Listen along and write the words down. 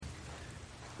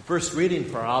The first reading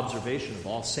for our observation of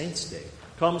All Saints' Day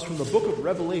comes from the book of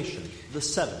Revelation, the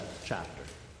 7th chapter.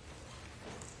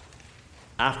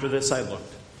 After this I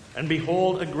looked, and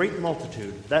behold, a great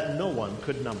multitude that no one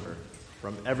could number,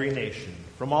 from every nation,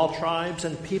 from all tribes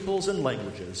and peoples and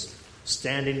languages,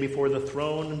 standing before the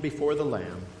throne and before the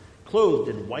Lamb, clothed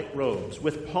in white robes,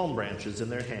 with palm branches in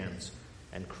their hands,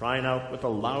 and crying out with a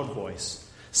loud voice,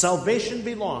 "Salvation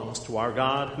belongs to our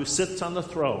God who sits on the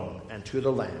throne and to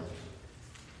the Lamb."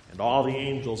 And all the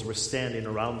angels were standing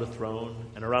around the throne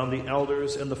and around the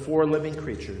elders and the 4 living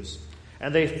creatures,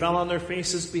 and they fell on their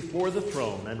faces before the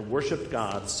throne and worshipped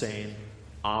God, saying,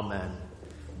 "Amen.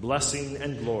 Blessing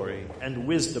and glory and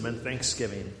wisdom and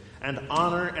thanksgiving and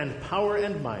honor and power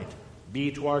and might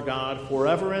be to our God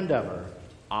forever and ever.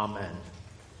 Amen."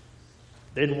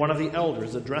 Then one of the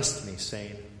elders addressed me,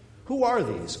 saying, "Who are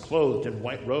these clothed in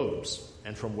white robes,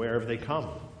 and from where have they come?"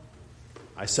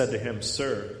 I said to him,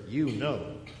 "Sir, you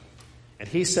know." And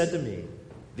he said to me,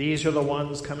 "These are the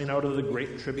ones coming out of the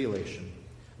great tribulation.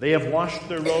 They have washed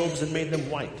their robes and made them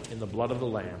white in the blood of the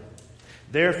Lamb.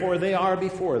 Therefore they are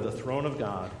before the throne of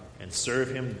God, and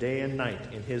serve him day and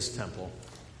night in his temple.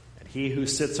 And he who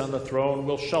sits on the throne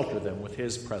will shelter them with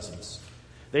his presence.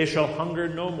 They shall hunger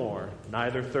no more,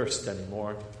 neither thirst any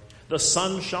more. The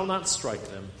sun shall not strike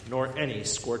them, nor any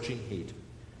scorching heat.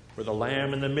 For the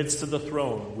Lamb in the midst of the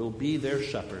throne will be their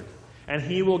shepherd, and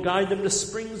he will guide them to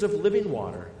springs of living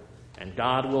water, and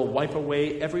God will wipe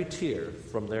away every tear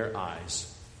from their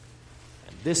eyes."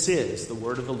 And this is the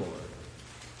word of the Lord.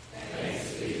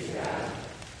 Thanks be to God.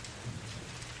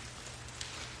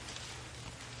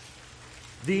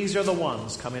 These are the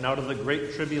ones coming out of the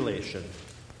great tribulation.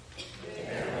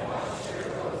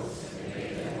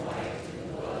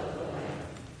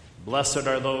 Blessed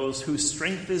are those whose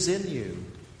strength is in you.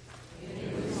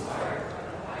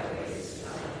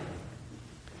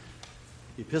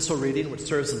 The epistle reading, which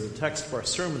serves as the text for our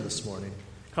sermon this morning,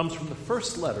 comes from the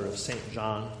first letter of St.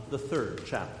 John, the 3rd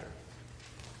chapter.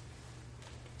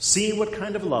 "See what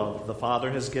kind of love the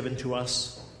Father has given to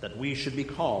us, that we should be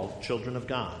called children of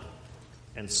God.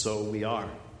 And so we are.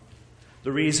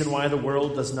 The reason why the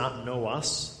world does not know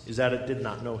us is that it did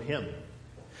not know him.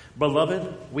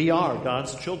 Beloved, we are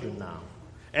God's children now,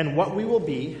 and what we will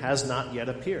be has not yet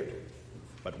appeared.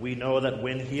 But we know that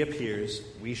when he appears,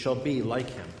 we shall be like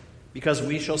him, because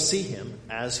we shall see him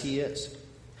as he is.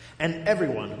 And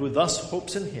everyone who thus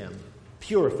hopes in him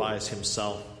purifies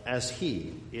himself as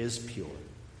he is pure."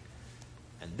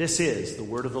 And this is the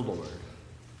word of the Lord.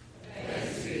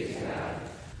 Thanks be to God.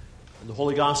 And the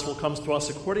Holy Gospel comes to us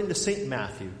according to St.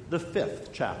 Matthew, the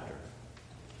 5th chapter.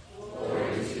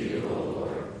 Glory to you, O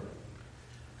Lord.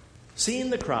 Seeing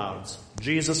the crowds,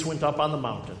 Jesus went up on the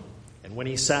mountain, and when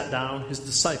he sat down, his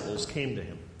disciples came to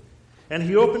him. And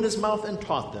he opened his mouth and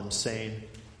taught them, saying,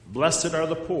 "Blessed are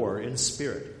the poor in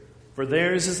spirit, for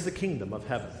theirs is the kingdom of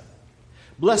heaven.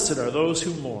 Blessed are those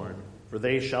who mourn, for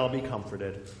they shall be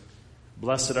comforted.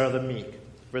 Blessed are the meek,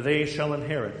 for they shall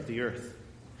inherit the earth.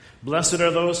 Blessed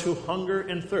are those who hunger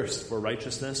and thirst for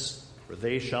righteousness, for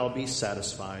they shall be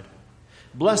satisfied.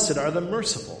 Blessed are the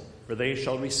merciful, for they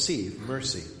shall receive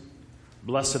mercy.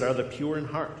 Blessed are the pure in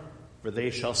heart, for they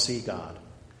shall see God.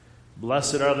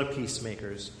 Blessed are the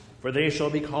peacemakers, for they shall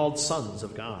be called sons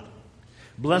of God.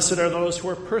 Blessed are those who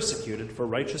are persecuted for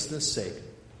righteousness' sake,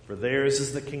 for theirs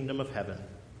is the kingdom of heaven.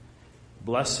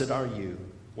 Blessed are you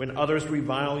when others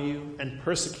revile you and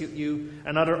persecute you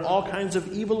and utter all kinds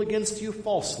of evil against you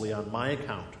falsely on my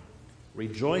account.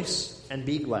 Rejoice and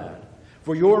be glad,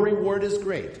 for your reward is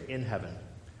great in heaven.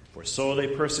 For so they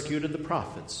persecuted the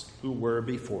prophets who were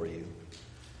before you."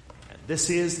 And this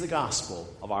is the gospel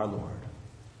of our Lord.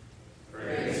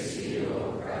 Praise to you,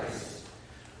 O Christ.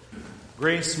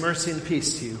 Grace, mercy, and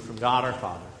peace to you from God our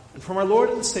Father, and from our Lord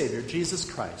and Savior, Jesus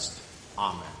Christ.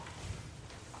 Amen.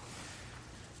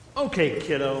 Okay,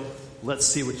 kiddo, let's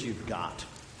see what you've got.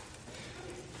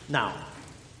 Now,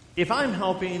 if I'm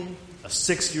helping a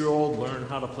 6-year-old learn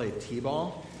how to play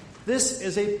t-ball, this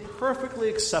is a perfectly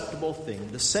acceptable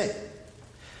thing to say.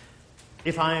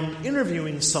 If I'm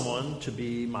interviewing someone to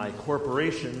be my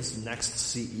corporation's next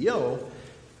CEO,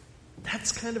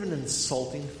 that's kind of an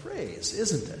insulting phrase,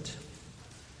 isn't it?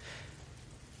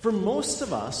 For most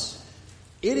of us,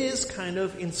 it is kind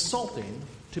of insulting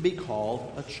to be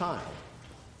called a child.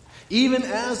 Even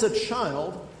as a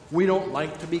child, we don't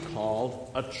like to be called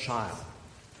a child.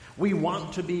 We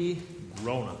want to be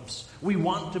grown-ups. We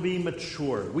want to be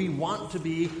mature. We want to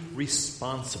be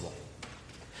responsible.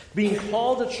 Being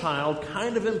called a child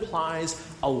kind of implies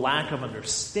a lack of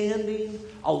understanding,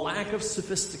 a lack of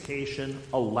sophistication,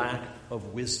 a lack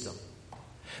of wisdom.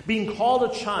 Being called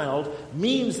a child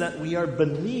means that we are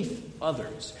beneath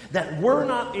others, that we're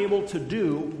not able to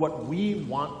do what we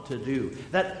want to do,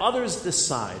 that others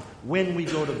decide when we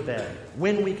go to bed,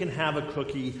 when we can have a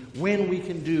cookie, when we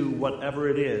can do whatever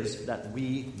it is that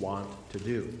we want to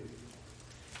do.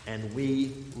 And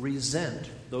we resent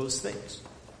those things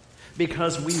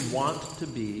because we want to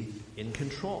be in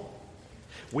control.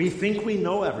 We think we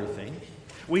know everything.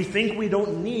 We think we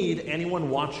don't need anyone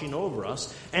watching over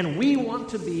us, and we want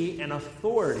to be an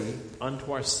authority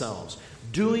unto ourselves,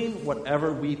 doing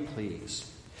whatever we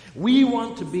please. We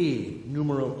want to be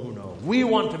numero uno. We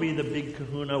want to be the big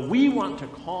kahuna. We want to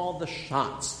call the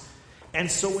shots. And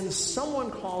so when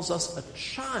someone calls us a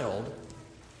child,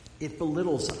 it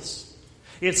belittles us.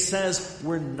 It says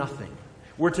we're nothing.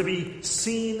 We're to be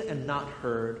seen and not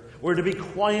heard. We're to be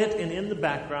quiet and in the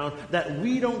background, that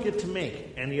we don't get to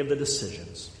make any of the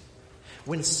decisions.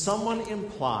 When someone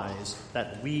implies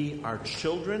that we are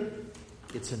children,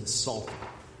 it's insulting.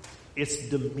 It's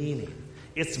demeaning.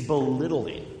 It's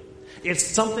belittling. It's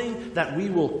something that we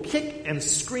will kick and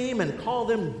scream and call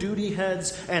them duty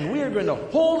heads, and we are going to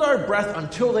hold our breath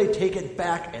until they take it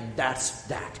back, and that's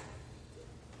that.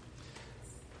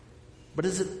 But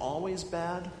is it always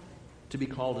bad to be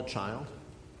called a child?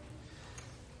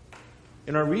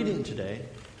 In our reading today,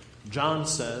 John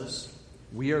says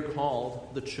we are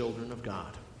called the children of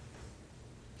God.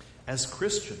 As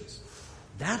Christians,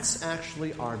 that's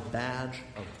actually our badge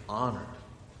of honor,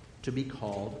 to be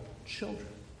called children.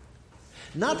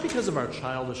 Not because of our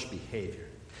childish behavior.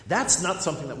 That's not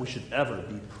something that we should ever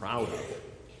be proud of.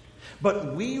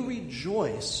 But we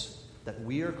rejoice that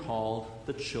we are called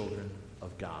the children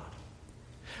of God.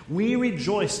 We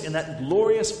rejoice in that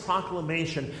glorious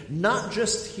proclamation, not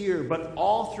just here, but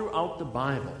all throughout the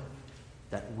Bible,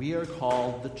 that we are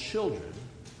called the children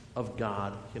of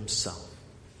God Himself.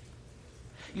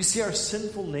 You see, our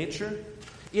sinful nature,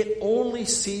 it only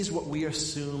sees what we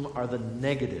assume are the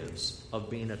negatives of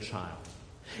being a child.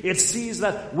 It sees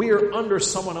that we are under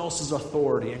someone else's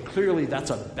authority, and clearly that's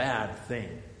a bad thing.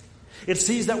 It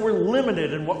sees that we're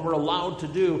limited in what we're allowed to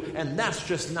do, and that's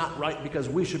just not right because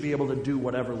we should be able to do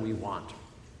whatever we want.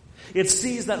 It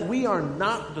sees that we are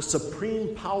not the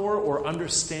supreme power or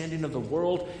understanding of the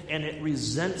world, and it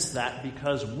resents that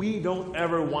because we don't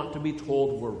ever want to be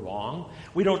told we're wrong.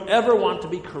 We don't ever want to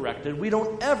be corrected. We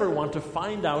don't ever want to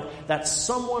find out that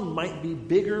someone might be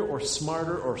bigger or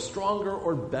smarter or stronger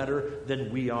or better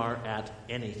than we are at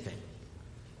anything.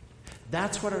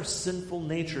 That's what our sinful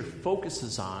nature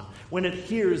focuses on when it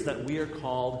hears that we are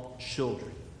called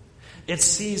children. It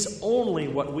sees only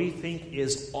what we think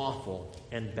is awful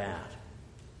and bad.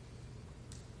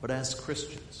 But as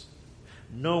Christians,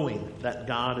 knowing that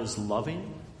God is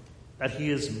loving, that He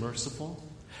is merciful,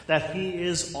 that He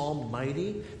is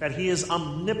almighty, that He is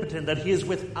omnipotent, that He is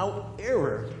without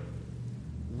error,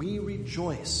 we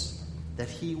rejoice that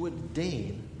He would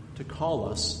deign to call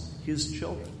us His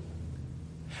children.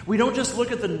 We don't just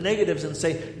look at the negatives and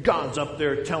say, God's up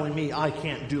there telling me I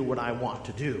can't do what I want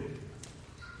to do.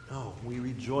 No, we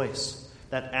rejoice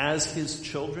that as His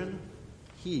children,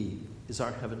 He is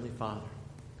our Heavenly Father.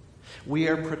 We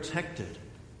are protected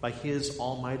by His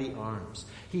almighty arms.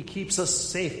 He keeps us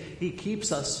safe. He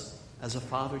keeps us as a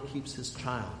father keeps his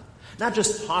child. Not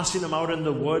just tossing him out in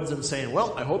the woods and saying,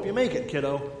 well, I hope you make it,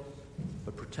 kiddo,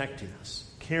 but protecting us,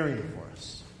 caring for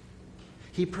us.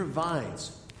 He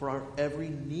provides for our every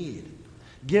need,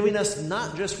 giving us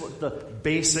not just what the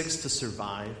basics to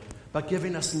survive, but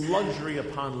giving us luxury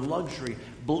upon luxury,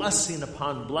 blessing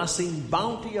upon blessing,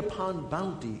 bounty upon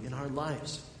bounty in our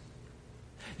lives.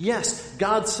 Yes,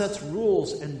 God sets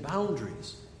rules and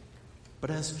boundaries, but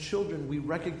as children we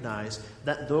recognize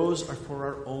that those are for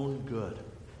our own good.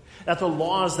 That the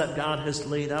laws that God has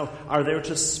laid out are there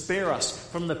to spare us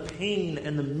from the pain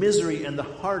and the misery and the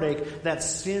heartache that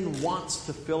sin wants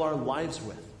to fill our lives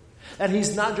with. That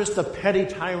He's not just a petty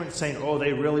tyrant saying, oh,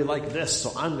 they really like this,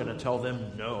 so I'm going to tell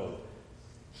them no.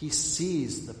 He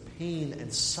sees the pain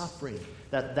and suffering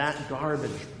that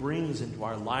garbage brings into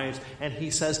our lives, and He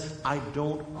says, I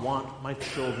don't want my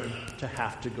children to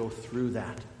have to go through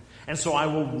that. And so I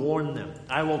will warn them.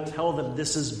 I will tell them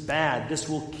this is bad. This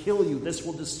will kill you. This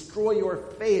will destroy your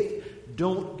faith.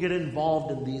 Don't get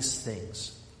involved in these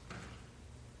things.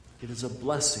 It is a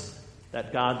blessing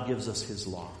that God gives us His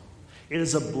law. It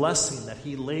is a blessing that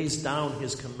He lays down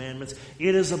His commandments.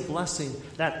 It is a blessing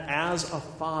that as a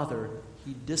father,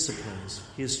 He disciplines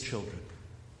His children.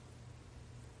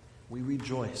 We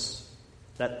rejoice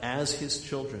that as His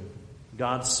children,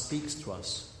 God speaks to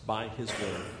us by His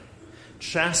word,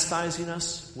 chastising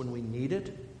us when we need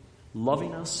it,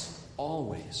 loving us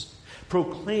always,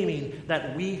 proclaiming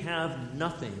that we have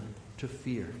nothing to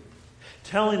fear,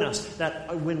 telling us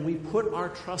that when we put our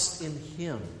trust in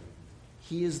him,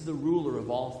 he is the ruler of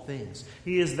all things.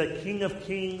 He is the King of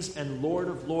kings and Lord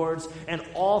of lords, and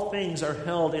all things are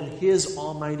held in his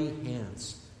almighty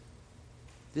hands.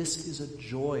 This is a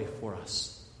joy for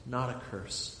us, not a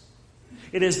curse.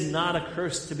 It is not a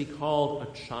curse to be called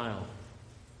a child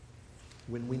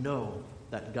when we know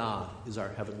that God is our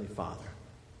Heavenly Father.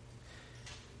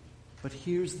 But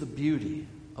here's the beauty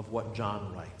of what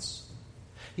John writes.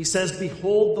 He says,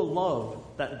 behold the love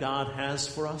that God has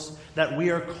for us, that we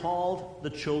are called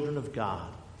the children of God.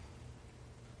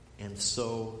 And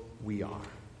so we are.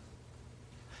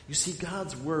 You see,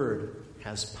 God's word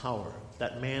has power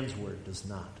that man's word does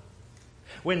not.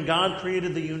 When God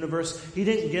created the universe, he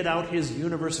didn't get out his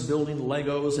universe-building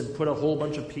Legos and put a whole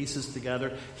bunch of pieces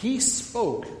together. He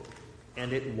spoke,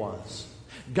 and it was.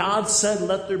 God said,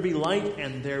 let there be light,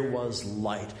 and there was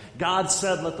light. God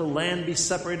said, let the land be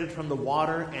separated from the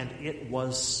water, and it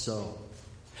was so.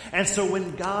 And so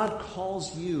when God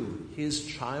calls you his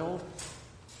child,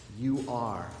 you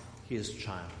are his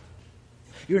child.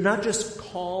 You're not just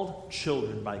called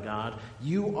children by God,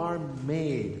 you are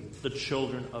made the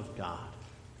children of God.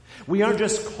 We aren't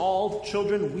just called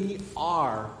children, we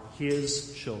are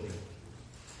his children.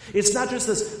 It's not just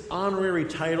this honorary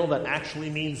title that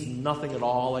actually means nothing at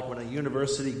all, like when a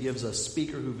university gives a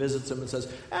speaker who visits them and says,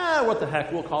 what the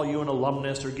heck, we'll call you an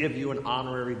alumnus or give you an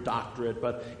honorary doctorate,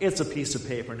 but it's a piece of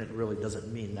paper and it really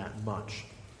doesn't mean that much.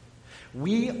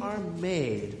 We are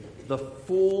made the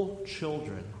full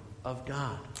children of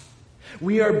God.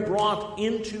 We are brought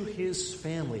into his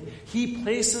family. He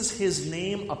places his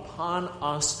name upon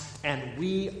us, and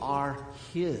we are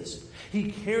his.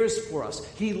 He cares for us.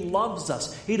 He loves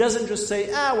us. He doesn't just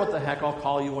say, what the heck, I'll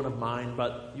call you one of mine,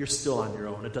 but you're still on your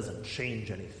own. It doesn't change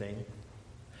anything.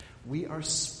 We are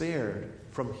spared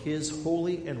from his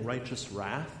holy and righteous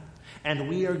wrath, and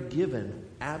we are given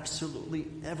absolutely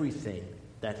everything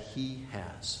that he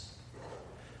has.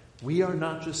 We are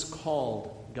not just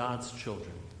called God's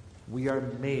children. We are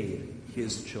made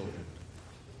his children.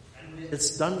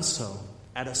 It's done so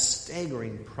at a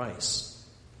staggering price,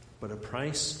 but a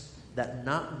price that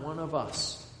not one of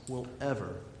us will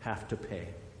ever have to pay.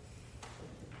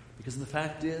 Because the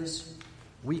fact is,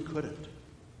 we couldn't.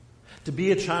 To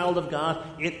be a child of God,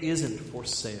 it isn't for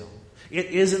sale. It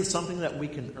isn't something that we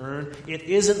can earn. It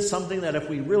isn't something that if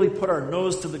we really put our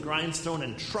nose to the grindstone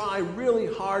and try really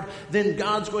hard, then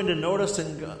God's going to notice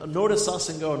us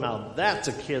and go, now that's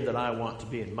a kid that I want to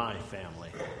be in my family.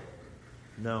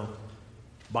 No.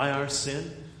 By our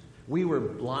sin, we were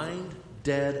blind,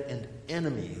 dead, and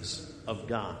enemies of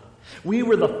God. We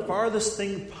were the farthest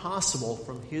thing possible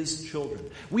from his children.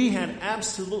 We had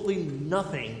absolutely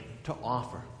nothing to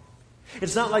offer.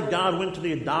 It's not like God went to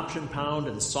the adoption pound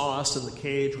and saw us in the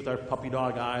cage with our puppy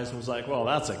dog eyes and was like, well,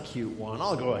 that's a cute one.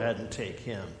 I'll go ahead and take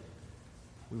him.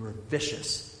 We were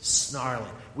vicious,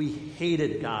 snarling. We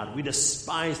hated God. We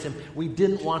despised him. We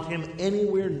didn't want him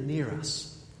anywhere near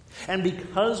us. And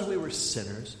because we were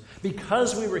sinners,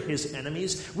 because we were his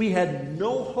enemies, we had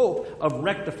no hope of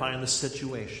rectifying the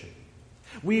situation.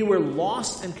 We were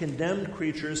lost and condemned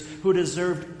creatures who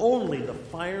deserved only the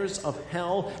fires of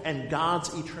hell and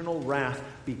God's eternal wrath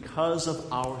because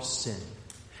of our sin.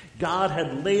 God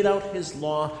had laid out his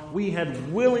law. We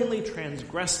had willingly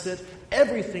transgressed it.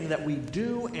 Everything that we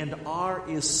do and are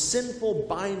is sinful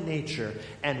by nature,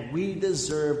 and we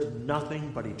deserved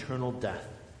nothing but eternal death.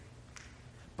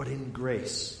 But in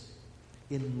grace,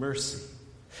 in mercy,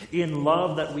 in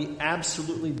love that we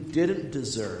absolutely didn't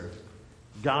deserve,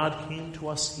 God came to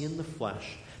us in the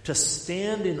flesh to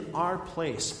stand in our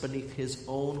place beneath his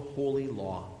own holy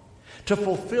law, to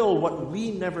fulfill what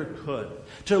we never could,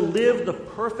 to live the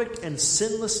perfect and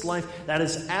sinless life that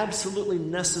is absolutely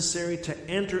necessary to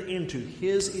enter into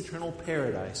his eternal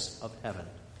paradise of heaven.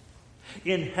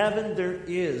 In heaven there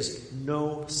is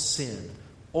no sin,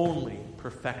 only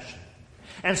perfection.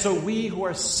 And so we who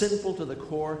are sinful to the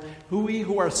core, we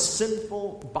who are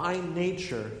sinful by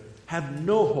nature, have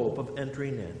no hope of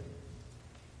entering in.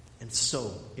 And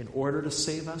so, in order to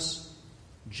save us,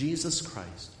 Jesus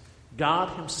Christ,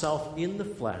 God himself in the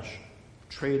flesh,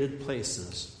 traded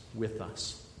places with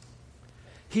us.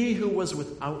 He who was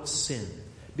without sin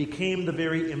became the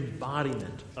very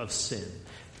embodiment of sin,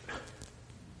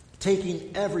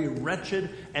 taking every wretched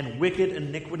and wicked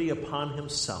iniquity upon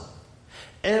himself.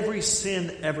 Every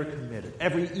sin ever committed,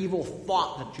 every evil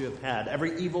thought that you have had,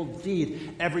 every evil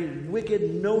deed, every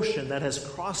wicked notion that has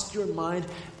crossed your mind,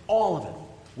 all of it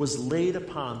was laid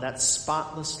upon that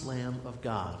spotless Lamb of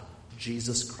God,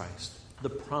 Jesus Christ,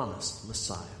 the promised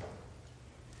Messiah.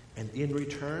 And in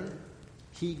return,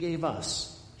 he gave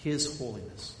us his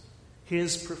holiness,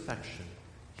 his perfection,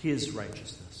 his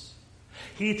righteousness.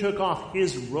 He took off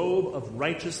his robe of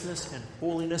righteousness and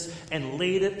holiness and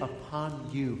laid it upon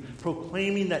you,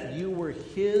 proclaiming that you were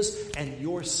his and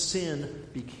your sin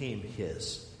became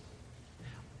his.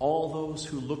 All those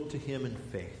who look to him in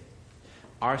faith,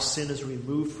 our sin is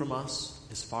removed from us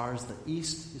as far as the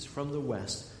east is from the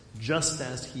west, just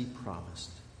as he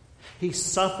promised. He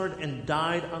suffered and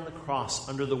died on the cross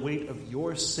under the weight of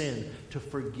your sin to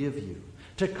forgive you,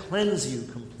 to cleanse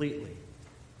you completely.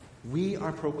 We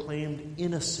are proclaimed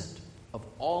innocent of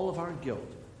all of our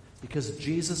guilt because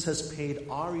Jesus has paid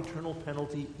our eternal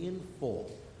penalty in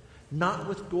full, not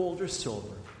with gold or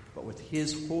silver, but with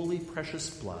his holy,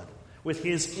 precious blood, with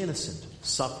his innocent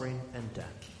suffering and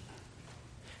death.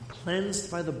 Cleansed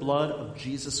by the blood of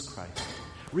Jesus Christ,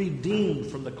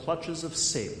 redeemed from the clutches of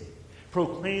Satan,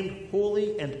 proclaimed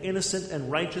holy and innocent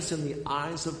and righteous in the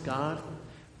eyes of God,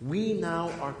 we now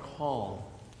are called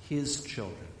his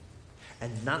children.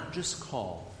 And not just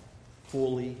called,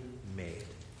 fully made.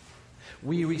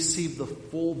 We receive the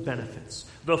full benefits,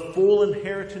 the full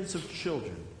inheritance of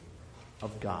children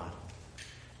of God.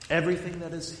 Everything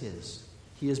that is his,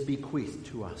 he has bequeathed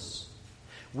to us.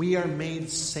 We are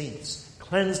made saints,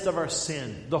 cleansed of our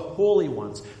sin, the holy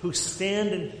ones who stand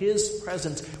in his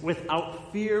presence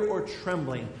without fear or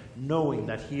trembling, knowing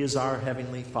that he is our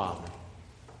heavenly Father.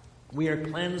 We are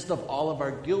cleansed of all of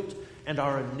our guilt and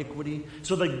our iniquity,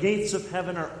 so the gates of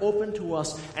heaven are open to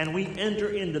us, and we enter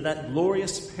into that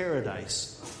glorious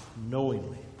paradise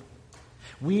knowingly.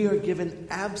 We are given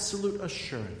absolute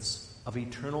assurance of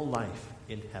eternal life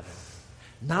in heaven,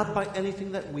 not by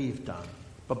anything that we've done,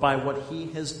 but by what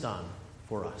he has done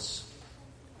for us.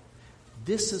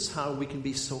 This is how we can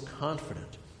be so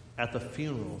confident at the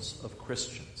funerals of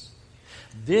Christians.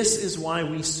 This is why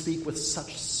we speak with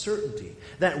such certainty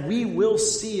that we will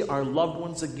see our loved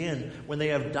ones again when they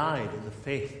have died in the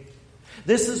faith.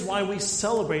 This is why we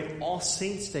celebrate All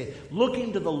Saints' Day,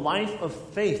 looking to the life of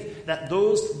faith that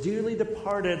those dearly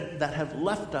departed that have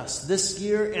left us this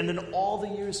year and in all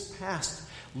the years past,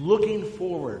 looking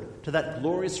forward to that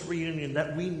glorious reunion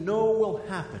that we know will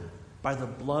happen by the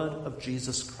blood of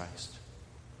Jesus Christ.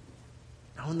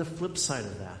 Now, on the flip side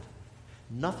of that,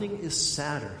 nothing is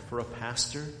sadder for a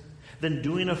pastor than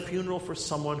doing a funeral for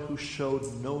someone who showed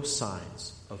no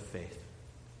signs of faith.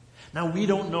 Now, we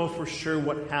don't know for sure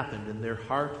what happened in their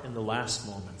heart in the last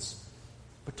moments,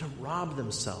 but to rob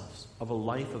themselves of a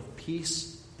life of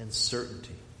peace and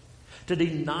certainty, to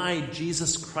deny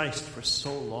Jesus Christ for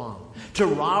so long, to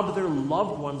rob their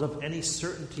loved ones of any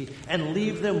certainty and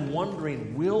leave them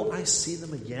wondering, will I see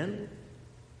them again?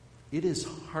 It is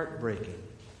heartbreaking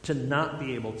to not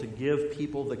be able to give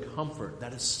people the comfort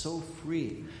that is so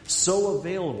free, so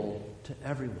available to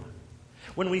everyone.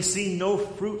 When we see no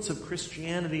fruits of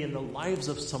Christianity in the lives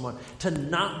of someone, to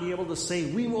not be able to say,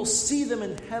 we will see them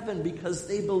in heaven because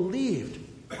they believed.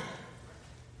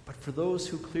 But for those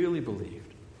who clearly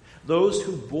believed, those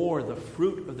who bore the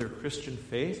fruit of their Christian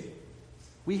faith,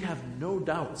 we have no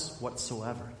doubts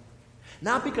whatsoever.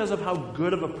 Not because of how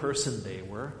good of a person they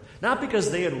were, not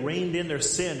because they had reined in their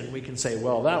sin and we can say,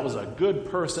 well, that was a good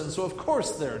person, so of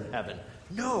course they're in heaven.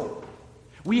 No.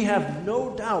 We have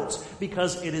no doubts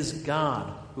because it is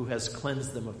God who has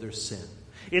cleansed them of their sin.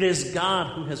 It is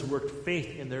God who has worked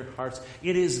faith in their hearts.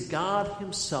 It is God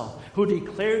himself who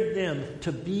declared them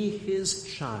to be his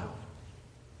child.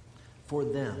 For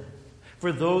them,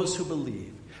 for those who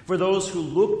believe, for those who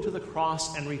look to the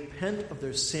cross and repent of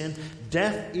their sin,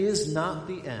 death is not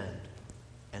the end,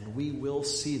 and we will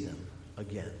see them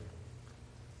again.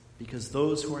 Because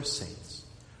those who are saints,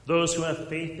 those who have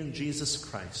faith in Jesus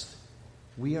Christ,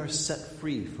 we are set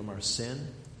free from our sin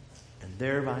and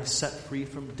thereby set free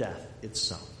from death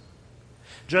itself.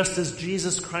 Just as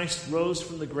Jesus Christ rose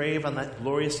from the grave on that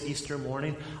glorious Easter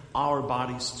morning, our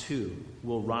bodies too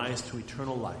will rise to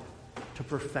eternal life, to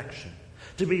perfection,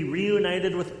 to be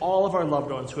reunited with all of our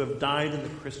loved ones who have died in the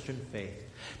Christian faith,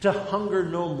 to hunger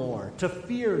no more, to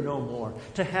fear no more,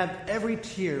 to have every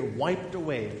tear wiped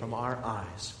away from our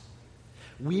eyes.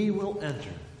 We will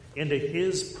enter into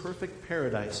his perfect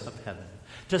paradise of heaven,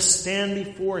 to stand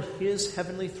before his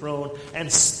heavenly throne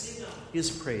and sing his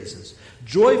praises,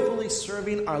 joyfully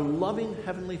serving our loving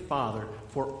heavenly Father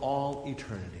for all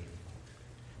eternity.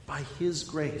 By his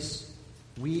grace,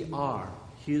 we are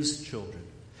his children.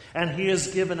 And he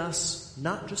has given us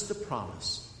not just a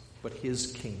promise, but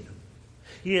his kingdom.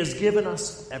 He has given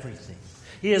us everything.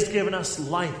 He has given us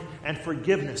life and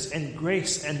forgiveness and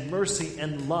grace and mercy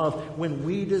and love when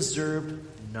we deserved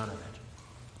none of it.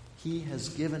 He has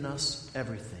given us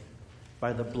everything,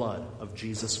 by the blood of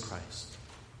Jesus Christ.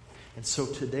 And so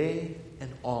today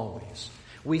and always,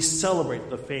 we celebrate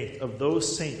the faith of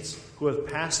those saints who have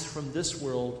passed from this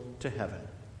world to heaven.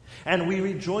 And we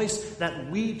rejoice that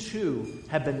we too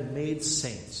have been made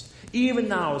saints, even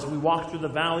now as we walk through the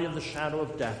valley of the shadow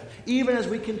of death, even as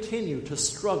we continue to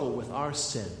struggle with our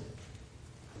sin.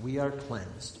 We are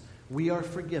cleansed. We are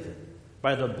forgiven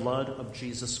by the blood of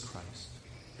Jesus Christ.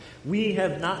 We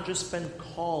have not just been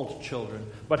called children,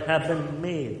 but have been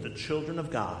made the children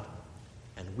of God.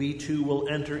 And we too will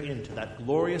enter into that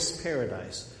glorious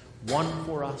paradise, won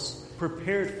for us,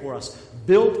 prepared for us,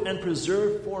 built and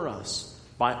preserved for us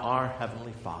by our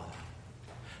Heavenly Father.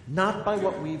 Not by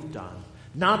what we've done,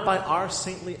 not by our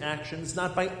saintly actions,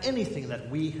 not by anything that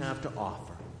we have to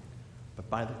offer, but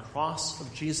by the cross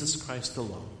of Jesus Christ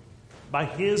alone, by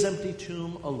his empty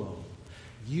tomb alone.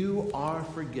 You are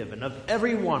forgiven of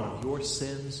every one of your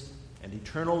sins, and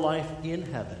eternal life in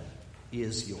heaven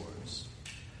is yours.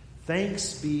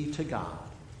 Thanks be to God.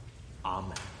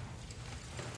 Amen.